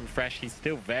wings from Fresh. He's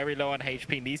still very low on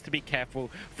HP, needs to be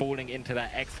careful falling into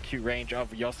that execute range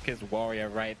of Yosuke's warrior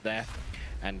right there.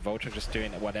 And Volchok just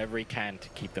doing whatever he can to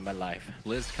keep them alive.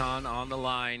 BlizzCon on the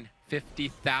line.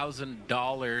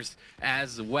 $50,000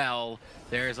 as well.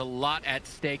 There's a lot at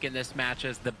stake in this match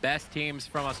as the best teams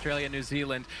from Australia and New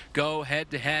Zealand go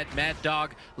head-to-head. Mad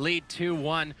Dog lead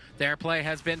 2-1. Their play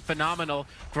has been phenomenal.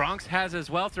 Gronks has as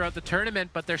well throughout the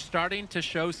tournament, but they're starting to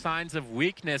show signs of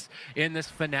weakness in this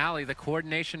finale. The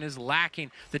coordination is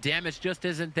lacking. The damage just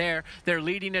isn't there. They're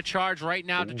leading a charge right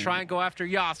now to try and go after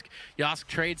Yosk. Yosk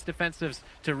trades defensives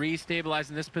to re-stabilize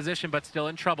in this position, but still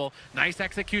in trouble. Nice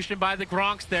execution by the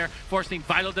Gronks there, forcing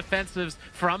vital defensives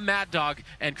from Mad Dog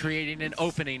and creating an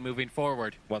opening moving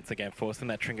forward. Once again, forcing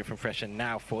that trinket from Fresh, and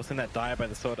now forcing that Dire by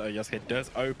the Sword of Yosuke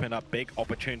does open up big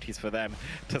opportunities for them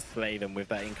to slay them with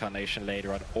that Incarnation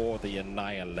later on, or the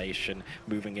Annihilation,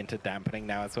 moving into dampening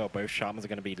now as well. Both Shamans are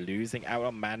going to be losing out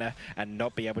on mana and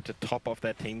not be able to top off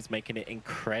their teams, making it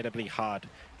incredibly hard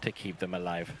to keep them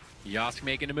alive. Yosk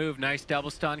making a move. Nice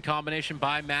double stun combination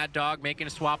by Mad Dog, making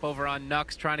a swap over on Nux,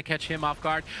 trying to catch him off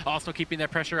guard. Also keeping their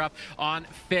pressure up on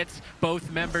Fitz. Both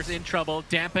members in trouble.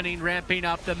 Dampening ramping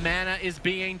up. The mana is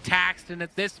being taxed, and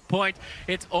at this point,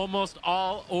 it's almost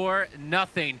all or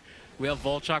nothing. Will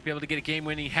Volchok be able to get a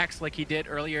game-winning Hex like he did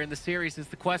earlier in the series is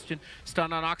the question.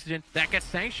 Stun on Oxygen. That gets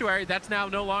Sanctuary. That's now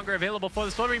no longer available for the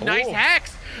Solar Beam. Nice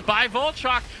Hex by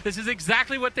Volchok. This is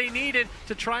exactly what they needed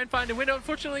to try and find a window.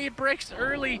 Unfortunately, it breaks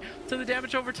early to the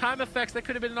damage over time effects. That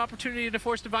could have been an opportunity to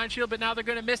force Divine Shield, but now they're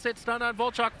going to miss it. Stun on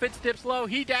Volchok. Fitz dips low.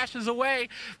 He dashes away.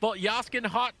 But Yoskin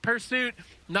hot pursuit.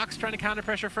 Nux trying to counter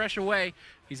pressure Fresh away.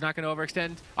 He's not going to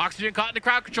overextend. Oxygen caught into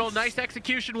crowd control. Nice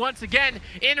execution once again,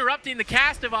 interrupting the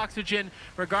cast of Oxygen,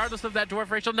 regardless of that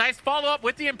Dwarf Racial. Nice follow-up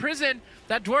with the Imprison.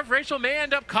 That Dwarf Racial may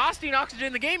end up costing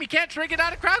Oxygen the game. He can't trick it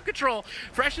out of crowd control.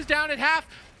 Fresh is down at half,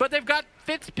 but they've got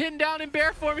Fitz pinned down in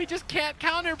bear form. He just can't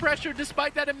counter pressure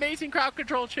despite that amazing crowd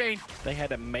control chain. They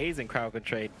had amazing crowd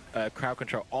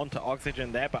control onto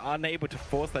Oxygen there, but unable to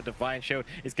force that Divine Shield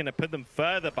is going to put them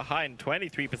further behind.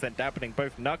 23% dampening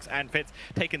both Nux and Fitz,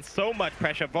 taking so much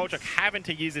pressure. Volchok having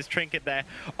to use his trinket there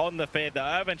on the Fear. The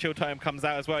Urban Shield time comes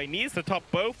out as well. He needs to top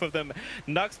both of them.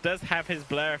 Nux does have his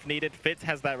Blur if needed. Fitz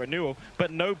has that renewal, but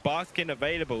no Bark Skin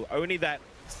available. Only that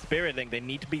Spirit Link. They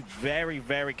need to be very,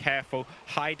 very careful.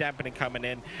 High dampening coming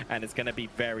in, and it's going to be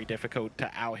very difficult to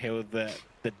outheal the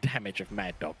damage of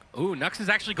Mad Dog. Ooh, Nux is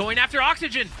actually going after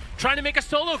Oxygen, trying to make a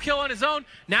solo kill on his own.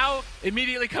 Now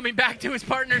immediately coming back to his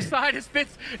partner's side as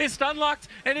Fitz is stun locked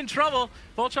and in trouble.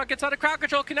 Volchok gets out of crowd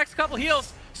control, connects a couple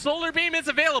heals. Solar Beam is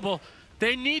available.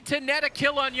 They need to net a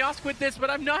kill on Yosk with this, but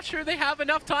I'm not sure they have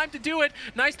enough time to do it.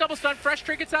 Nice double stun. Fresh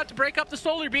trinkets out to break up the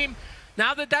Solar Beam.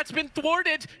 Now that that's been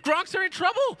thwarted, Gronks are in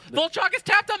trouble. Volchok is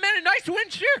tapped on mana. Nice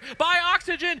wind shear by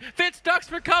Oxygen. Fitz ducks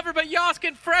for cover, but Yosk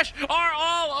and Fresh are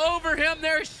all over him.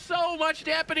 There's so much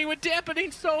dampening. With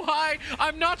dampening so high,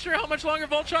 I'm not sure how much longer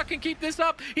Volchok can keep this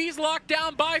up. He's locked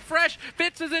down by Fresh.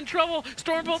 Fitz is in trouble.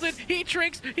 Storm bolted. He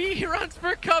trinks. He runs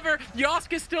for cover.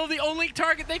 Yosk is still the only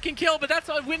target they can kill, but that's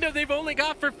a window they've only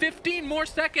got for 15 more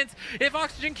seconds. If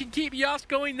Oxygen can keep Yosk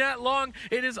going that long,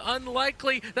 it is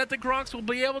unlikely that the Gronks will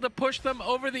be able to push them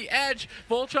over the edge.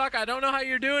 Volchok, I don't know how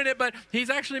you're doing it, but he's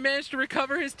actually managed to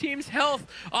recover his team's health.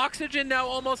 Oxygen now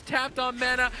almost tapped on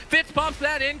mana. Fitz pops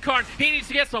that Incarn. He needs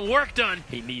to get some work done.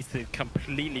 He needs to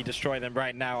completely destroy them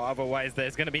right now, otherwise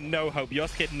there's going to be no hope.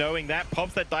 Yoskid knowing that,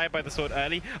 pops that dive by the sword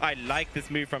early. I like this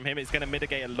move from him. It's going to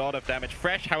mitigate a lot of damage.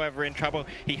 Fresh, however, in trouble.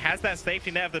 He has that safety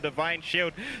net of the Divine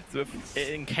Shield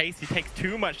in case he takes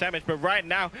too much damage, but right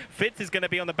now, Fitz is going to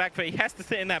be on the back foot. He has to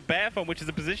sit in that bear form, which is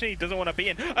a position he doesn't want to be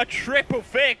in. A triple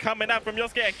fear coming out from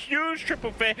Yosuke, a huge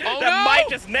triple fear that might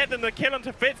just net them the kill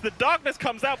onto Fitz. The darkness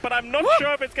comes out, but I'm not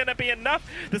sure if it's going to be enough.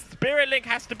 The Spirit Link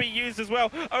has to be used as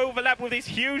well. Overlap with these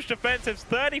huge defensives,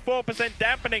 34%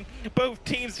 dampening. Both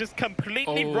teams just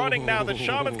completely rotting now. The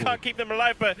Shamans can't keep them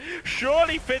alive, but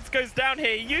surely Fitz goes down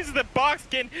here. He uses the Bark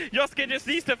Skin. Yosuke just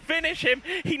needs to finish him.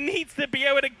 He needs to be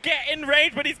able to get in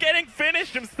range, but he's getting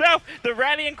finished himself. The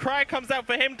rallying cry comes out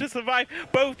for him to survive.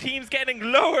 Both teams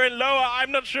getting lower and lower.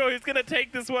 I'm not sure who's going to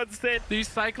take this one, Sid. These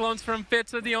Cyclones from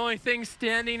Fitz are the only thing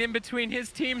standing in between his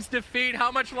team's defeat.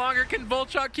 How much longer can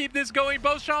Volchok keep this going?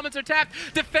 Both Shamans are tapped.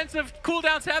 Defensive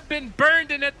cooldowns have been burned,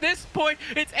 and at this point,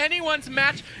 it's anyone's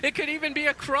match. It could even be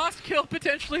a cross kill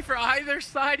potentially for either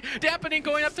side. Dampening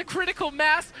going up to critical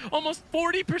mass. Almost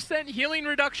 40% healing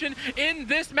reduction in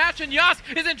this match, and Yosk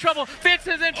is in trouble. Fitz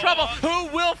is in trouble. Who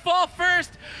will fall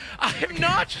first? I'm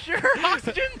not sure.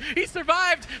 Oxygen, he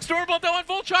survived. Stormbolt though on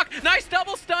Volchok. Nice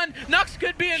double stun. Nux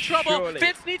could be in trouble. Surely.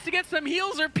 Fitz needs to get some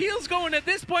heals or peels going at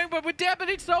this point, but with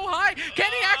dampening so high,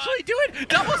 can he actually do it?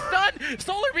 Double stun.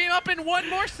 Solar Beam up in 1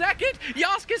 more second.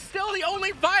 Yosk is still the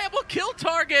only viable kill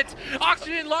target.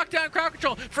 Oxygen locked down crowd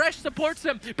control. Fresh supports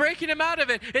him, breaking him out of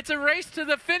it. It's a race to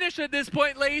the finish at this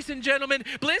point, ladies and gentlemen.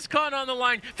 BlizzCon on the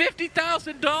line,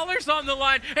 $50,000 on the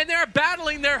line, and they're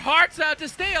battling their hearts out to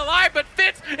stay alive, but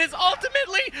Fitz is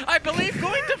ultimately, I believe,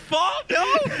 going to fall. No,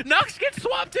 Nux gets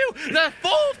swamped too. The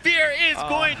full fear is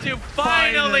going to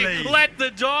finally let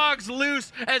the dogs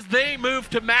loose as they move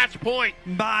to match point.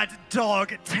 Mad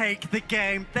Dog take the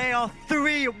game. They are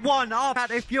 3-1 up.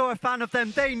 If you're a fan of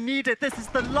them, they need it. This is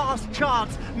the last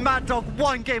chance. Mad Dog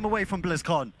 1 game away from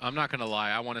BlizzCon. I'm not going to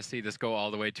lie. I want to see this go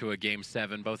all the way to a Game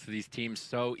 7. Both of these teams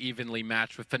so evenly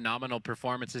matched with phenomenal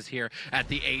performances here at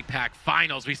the APAC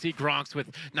Finals. We see Gronks with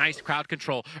nice crowd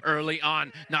control early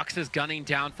on. Nux is gunning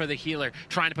down for the healer,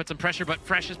 trying to put some pressure, but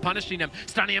Fresh is punishing him,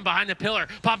 stunning him behind the pillar,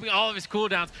 popping all of his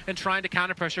cooldowns and trying to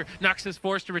counter pressure. Nux is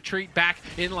forced to retreat back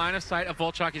in line of sight of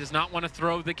Volchok. He does not want to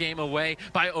throw the game away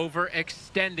by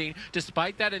overextending.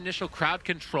 Despite that initial crowd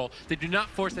control, they do not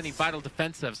force any vital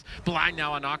defensives. Blind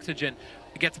now on Oxygen.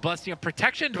 It gets Blessing of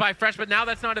Protection by Fresh, but now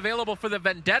that's not available for the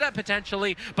Vendetta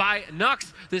potentially by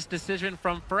Nux. This decision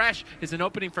from Fresh is an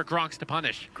opening for Gronks to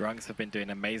punish. Gronks have been doing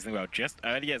amazingly well. Just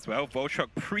earlier as well, Volchok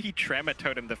pre-Tremor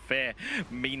Totem the Fear,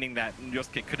 meaning that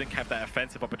Yosuke couldn't have that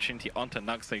offensive opportunity onto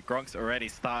Nux. So Gronks already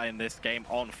starting this game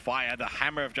on fire. The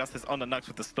Hammer of Justice on the Nux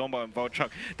with the Stormbolt and Volchok.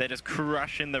 They're just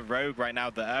crushing the Rogue right now.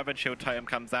 The Urban Shield Totem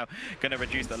comes out, going to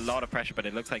reduce a lot of pressure, but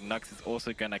it looks like Nux is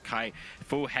also going to kite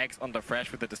full Hex on the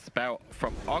Fresh with the Dispel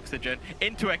from Oxygen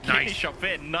into a kidney shot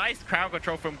fit. Nice crowd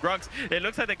control from Gronks. It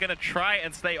looks like they're going to try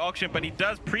and stay Oxygen, but he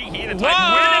does preheat in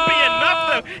time. Will it be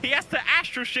enough though? He has to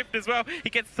Astral Shift as well. He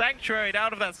gets Sanctuaried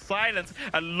out of that silence.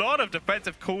 A lot of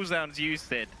defensive cooldowns used,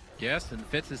 Sid. Yes, and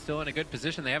Fitz is still in a good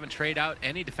position. They haven't traded out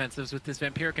any defensives with this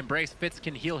Vampiric Embrace. Fitz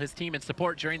can heal his team and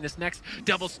support during this next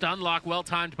double stun lock, well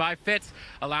timed by Fitz,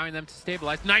 allowing them to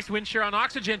stabilize. Nice wind shear on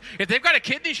Oxygen. If they've got a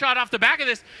kidney shot off the back of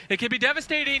this, it could be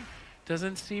devastating.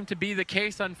 Doesn't seem to be the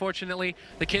case, unfortunately.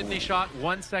 The kidney shot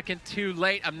 1 second too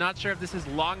late. I'm not sure if this is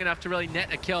long enough to really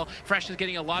net a kill. Fresh is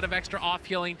getting a lot of extra off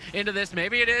healing into this.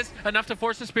 Maybe it is enough to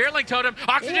force the Spirit Link Totem.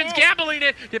 Oxygen's gambling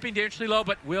it, dipping dangerously low,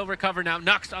 but will recover now.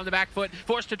 Nux on the back foot,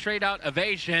 forced to trade out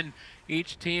Evasion.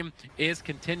 Each team is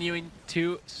continuing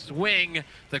to swing.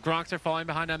 The Gronks are falling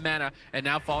behind on mana and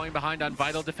now falling behind on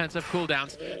vital defensive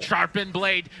cooldowns. Sharpened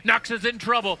Blade. Nux is in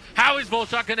trouble. How is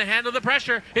Volchok going to handle the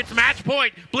pressure? It's match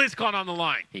point. BlizzCon on the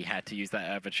line. He had to use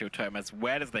that Urban Shield Totem as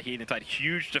well as the healing tide.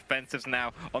 Huge defensives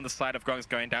now on the side of Gronks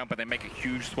going down, but they make a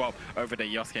huge swap over to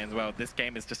Yosuke as well. This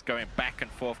game is just going back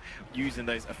and forth, using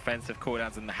those offensive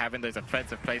cooldowns and having those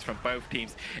offensive plays from both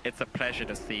teams. It's a pleasure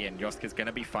to see, and Yosuke's going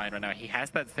to be fine right now. He has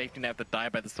that safety net of the Die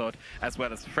by the Sword, as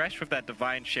well as Fresh with that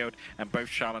Divine Shield, and both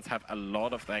Shamans have a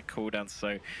lot of their cooldowns,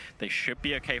 so they should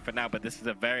be okay for now, but this is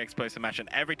a very explosive match, and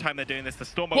every time they're doing this, the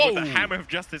Stormbolt with the Hammer of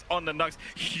Justice on the Nux,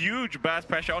 huge burst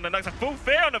pressure on the Nux, a full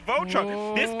fear on the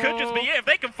Volchok. This could just be it. If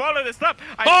they can follow this up,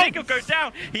 I think it'll go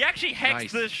down. He actually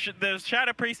hexed the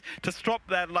Shadow Priest to stop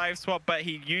that live swap, but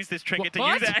he used his trinket to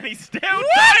use it, and he still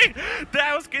died!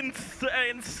 That was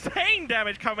insane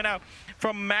damage coming out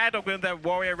from Mad Dog with that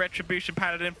Warrior Retribution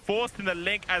Paladin, forced in the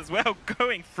Link as well,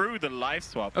 going through the live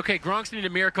swap. Okay, Gronks need a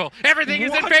miracle. Everything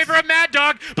is in favor of Mad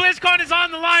Dog. BlizzCon is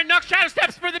on the line. Nux Shadow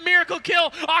steps for the miracle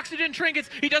kill. Oxygen trinkets.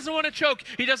 He doesn't want to choke.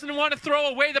 He doesn't want to throw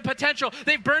away the potential.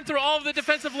 They've burned through all of the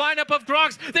defensive lineup of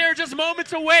Gronks. They're just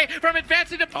moments away from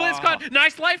advancing to BlizzCon.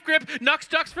 Nice life grip. Nux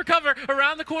ducks for cover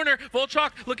around the corner.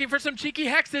 Volchok looking for some cheeky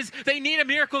hexes. They need a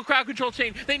miracle crowd control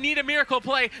chain. They need a miracle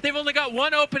play. They've only got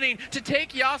one opening to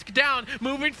take Yosk down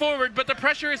moving forward, but the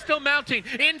pressure is still mounting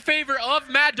in favor of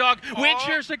Mad Dog. Wind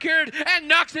shear secured, and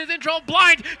Nux is in trouble.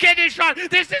 Blind kidney shot.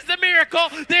 This is the miracle.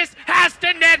 This has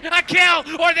to net a kill,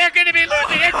 or they're going to be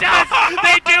losing. It does.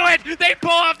 They do it. They pull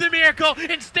off the miracle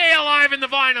and stay alive in the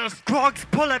finals. Gronks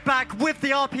pull it back with the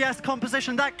RPS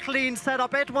composition. That clean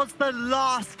setup. It was the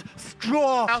last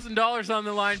straw. $1,000 on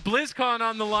the line. BlizzCon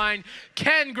on the line.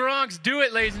 Can Gronks do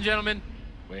it, ladies and gentlemen?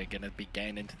 We're going to be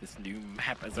getting into this new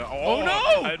map as well. Oh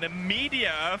no! An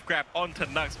immediate Earth Grab onto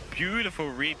Nux. Beautiful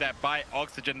read that by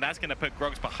Oxygen. That's going to put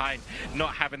Gronks behind,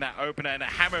 not having that opener, and a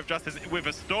Hammer of Justice with a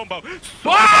Stormbolt.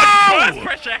 So much burst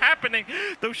pressure happening.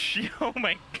 Oh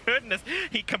my goodness.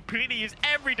 He completely used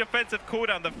every defensive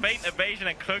cooldown. The Faint Evasion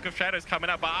and Cloak of Shadows coming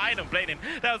out, but I don't blame him.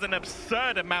 That was an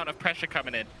absurd amount of pressure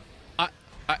coming in.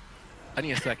 I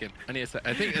need a second.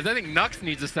 I think Nux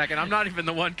needs a second. I'm not even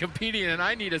the one competing, and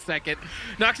I need a second.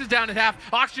 Nux is down at half.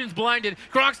 Oxygen's blinded.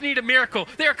 Gronks need a miracle.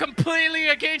 They're completely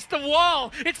against the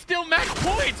wall. It's still match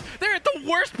points. They're at the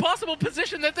worst possible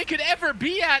position that they could ever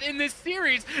be at in this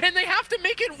series, and they have to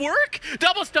make it work.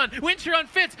 Double stun. Wind shear on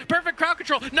Fitz. Perfect crowd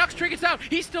control. Nux triggers out.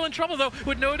 He's still in trouble, though,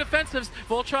 with no defensives.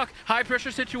 Volchok, high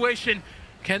pressure situation.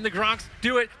 Can the Gronks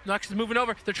do it? Nux is moving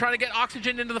over. They're trying to get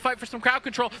Oxygen into the fight for some crowd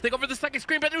control. They go for the second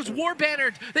screen, but it was war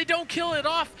bannered. They don't kill it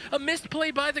off. A missed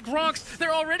play by the Gronks.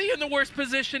 They're already in the worst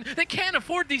position. They can't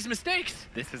afford these mistakes.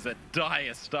 This is a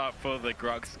dire start for the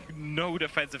Gronks. No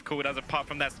defensive cooldowns apart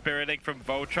from that Spirit Link from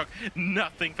Volchok.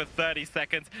 Nothing for 30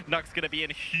 seconds. Nux going to be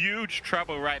in huge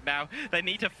trouble right now. They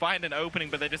need to find an opening,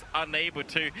 but they're just unable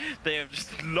to. They have just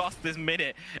lost this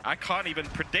minute. I can't even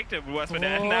predict it worse with it.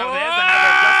 And now there's the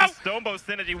Hammer of Justice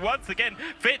Stormbolt synergy once again.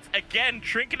 Fitz again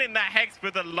trinketing that Hex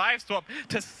with a live swap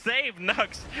to save Nux,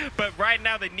 but right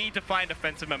now they need to find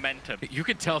offensive momentum. You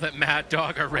can tell that Mad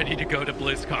Dog are ready to go to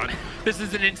BlizzCon. This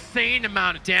is an insane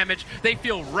amount of damage. They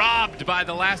feel robbed by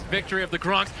the last victory of the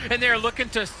Gronks, and they're looking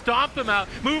to stomp them out,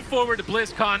 move forward to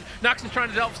BlizzCon. Nux is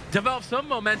trying to develop some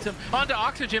momentum onto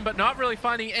Oxygen, but not really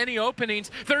finding any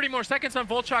openings. 30 more seconds on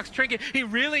Volchok's trinket. He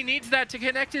really needs that to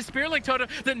connect his Spirit Link Totem.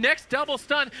 The next double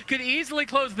stun could easily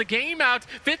close the game out.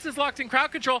 shots. Fitz is locked in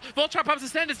crowd control. Volchok pops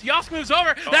Ascendus. Yosk moves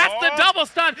over. That's the double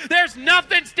stun. There's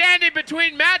nothing standing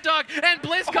between Mad Dog and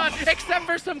BlizzCon except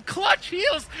for some clutch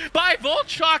heals by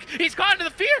Volchok. He's gone to the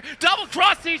fear. Double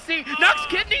cross CC. Nux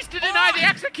Kid needs to deny the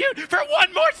execute for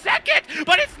 1 more second,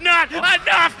 but it's not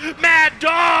enough. Mad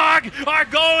Dog are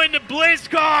going to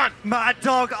BlizzCon. Mad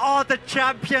Dog are the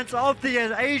champions of the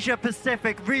Asia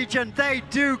Pacific region. They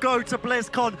do go to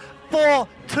BlizzCon.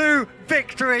 4-2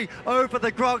 victory over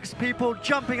the Gronks. People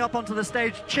jumping up onto the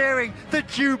stage, cheering, the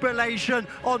jubilation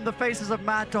on the faces of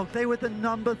Mad Dog. They were the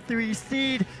number 3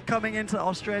 seed coming into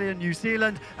Australia and New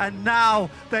Zealand, and now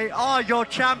they are your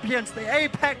champions, the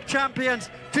APEC champions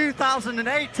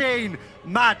 2018,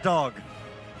 Mad Dog.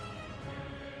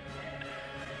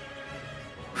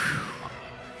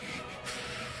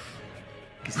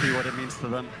 You can see what it means to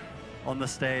them on the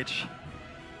stage.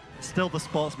 Still the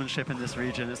sportsmanship in this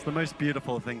region. It's the most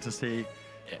beautiful thing to see.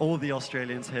 All the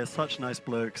Australians here, such nice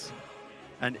blokes.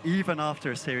 And even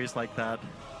after a series like that,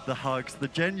 the hugs, the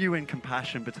genuine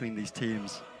compassion between these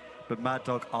teams. But Mad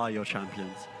Dog are your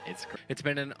champions. It's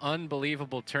been an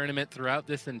unbelievable tournament throughout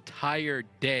this entire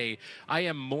day. I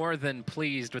am more than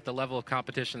pleased with the level of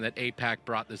competition that APAC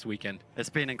brought this weekend. It's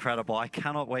been incredible. I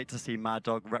cannot wait to see Mad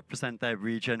Dog represent their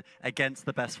region against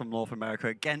the best from North America,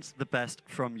 against the best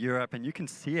from Europe. And you can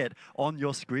see it on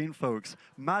your screen, folks.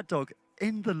 Mad Dog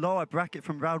in the lower bracket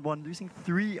from round 1, losing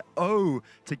 3-0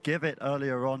 to Give It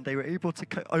earlier on. They were able to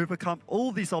overcome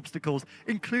all these obstacles,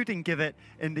 including Give It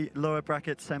in the lower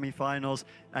bracket semifinals,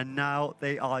 and now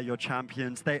they are your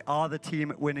champions. They are the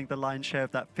team winning the lion's share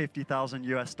of that $50,000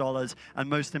 US, and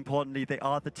most importantly, they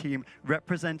are the team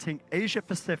representing Asia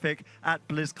Pacific at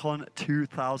BlizzCon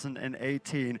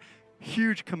 2018.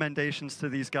 Huge commendations to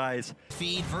these guys.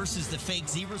 Feed versus the fake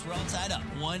Zebras. We're all tied up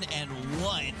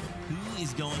 1-1. Who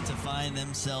is going to find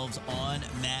themselves on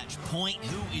match point?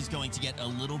 Who is going to get a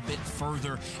little bit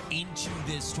further into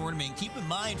this tournament? Keep in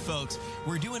mind, folks,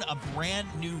 we're doing a brand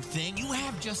new thing. You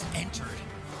have just entered,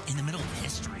 in the middle of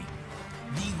history,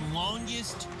 the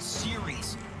longest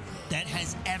series that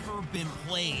has ever been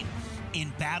played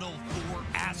in Battle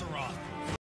for Azeroth.